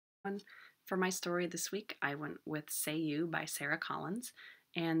For my story this week, I went with Say You by Sarah Collins.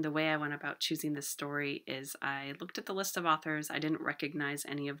 And the way I went about choosing this story is I looked at the list of authors. I didn't recognize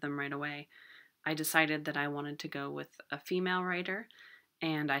any of them right away. I decided that I wanted to go with a female writer,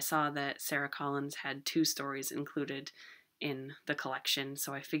 and I saw that Sarah Collins had two stories included in the collection,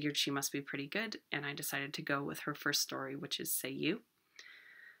 so I figured she must be pretty good, and I decided to go with her first story, which is Say You.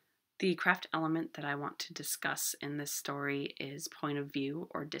 The craft element that I want to discuss in this story is point of view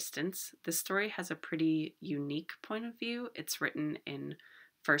or distance. This story has a pretty unique point of view. It's written in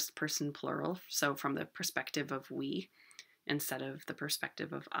first person plural, so from the perspective of we instead of the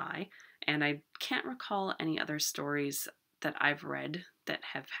perspective of I. And I can't recall any other stories that I've read that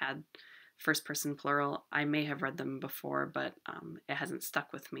have had first person plural. I may have read them before, but it hasn't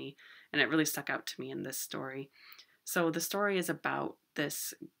stuck with me, and it really stuck out to me in this story. So the story is about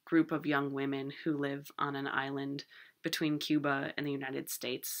this group of young women who live on an island between Cuba and the United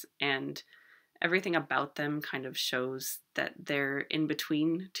States, and everything about them kind of shows that they're in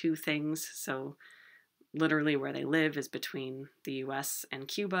between two things. So literally where they live is between the US and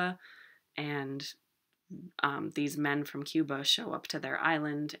Cuba, and these men from Cuba show up to their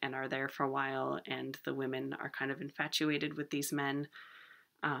island and are there for a while, and the women are kind of infatuated with these men.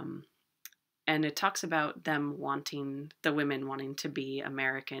 And it talks about them the women wanting to be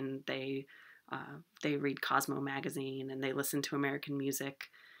American. They read Cosmo magazine and they listen to American music.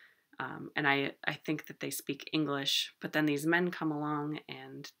 And I think that they speak English, but then these men come along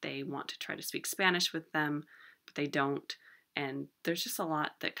and they want to try to speak Spanish with them, but they don't. And there's just a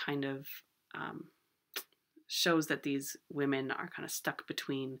lot that kind of shows that these women are kind of stuck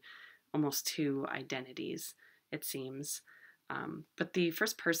between almost two identities, it seems. But the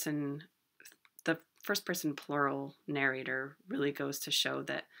first person plural narrator really goes to show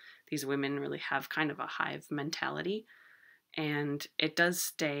that these women really have kind of a hive mentality, and it does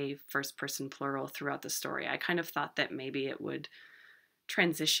stay first person plural throughout the story. I kind of thought that maybe it would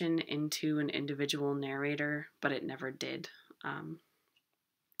transition into an individual narrator, but it never did.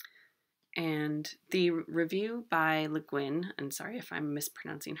 And the review by Le Guin, and sorry if I'm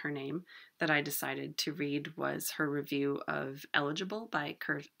mispronouncing her name, that I decided to read was her review of Eligible by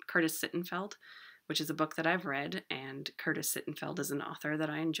Curtis Sittenfeld, which is a book that I've read, and Curtis Sittenfeld is an author that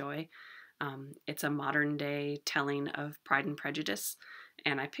I enjoy. It's a modern day telling of Pride and Prejudice,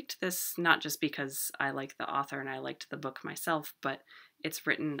 and I picked this not just because I like the author and I liked the book myself, but it's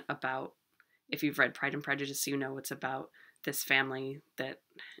written about, if you've read Pride and Prejudice, you know it's about this family that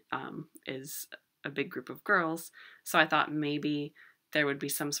is a big group of girls. So I thought maybe there would be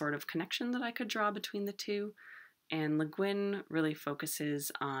some sort of connection that I could draw between the two. And Le Guin really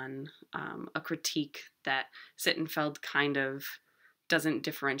focuses on a critique that Sittenfeld kind of doesn't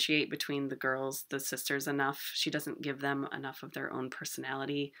differentiate between the girls, the sisters, enough. She doesn't give them enough of their own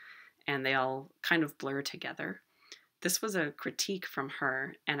personality, and they all kind of blur together. This was a critique from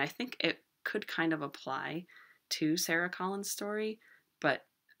her, and I think it could kind of apply to Sarah Collins' story, but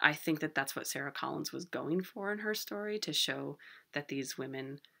I think that that's what Sarah Collins was going for in her story, to show that these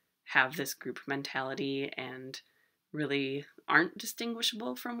women have this group mentality and really aren't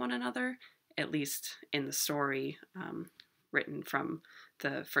distinguishable from one another, at least in the story written from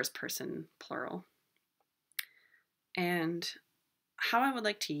the first person plural. And how I would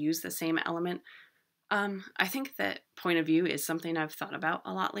like to use the same element, I think that point of view is something I've thought about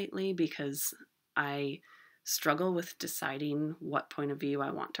a lot lately, because I struggle with deciding what point of view I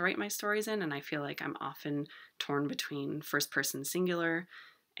want to write my stories in, and I feel like I'm often torn between first person singular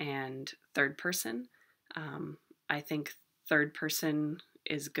and third person. I think third person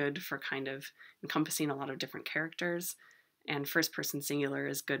is good for kind of encompassing a lot of different characters, and first person singular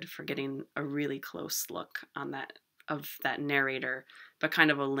is good for getting a really close look on that narrator, but kind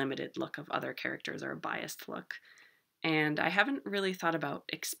of a limited look of other characters, or a biased look. And I haven't really thought about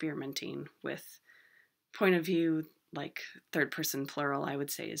experimenting with point of view. Like third person plural, I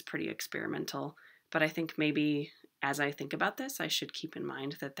would say, is pretty experimental, but I think maybe as I think about this, I should keep in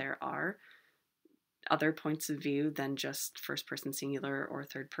mind that there are other points of view than just first person singular or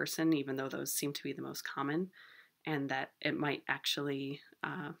third person, even though those seem to be the most common, and that it might actually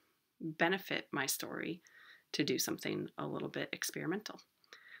benefit my story to do something a little bit experimental.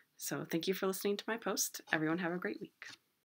 So thank you for listening to my post. Everyone have a great week.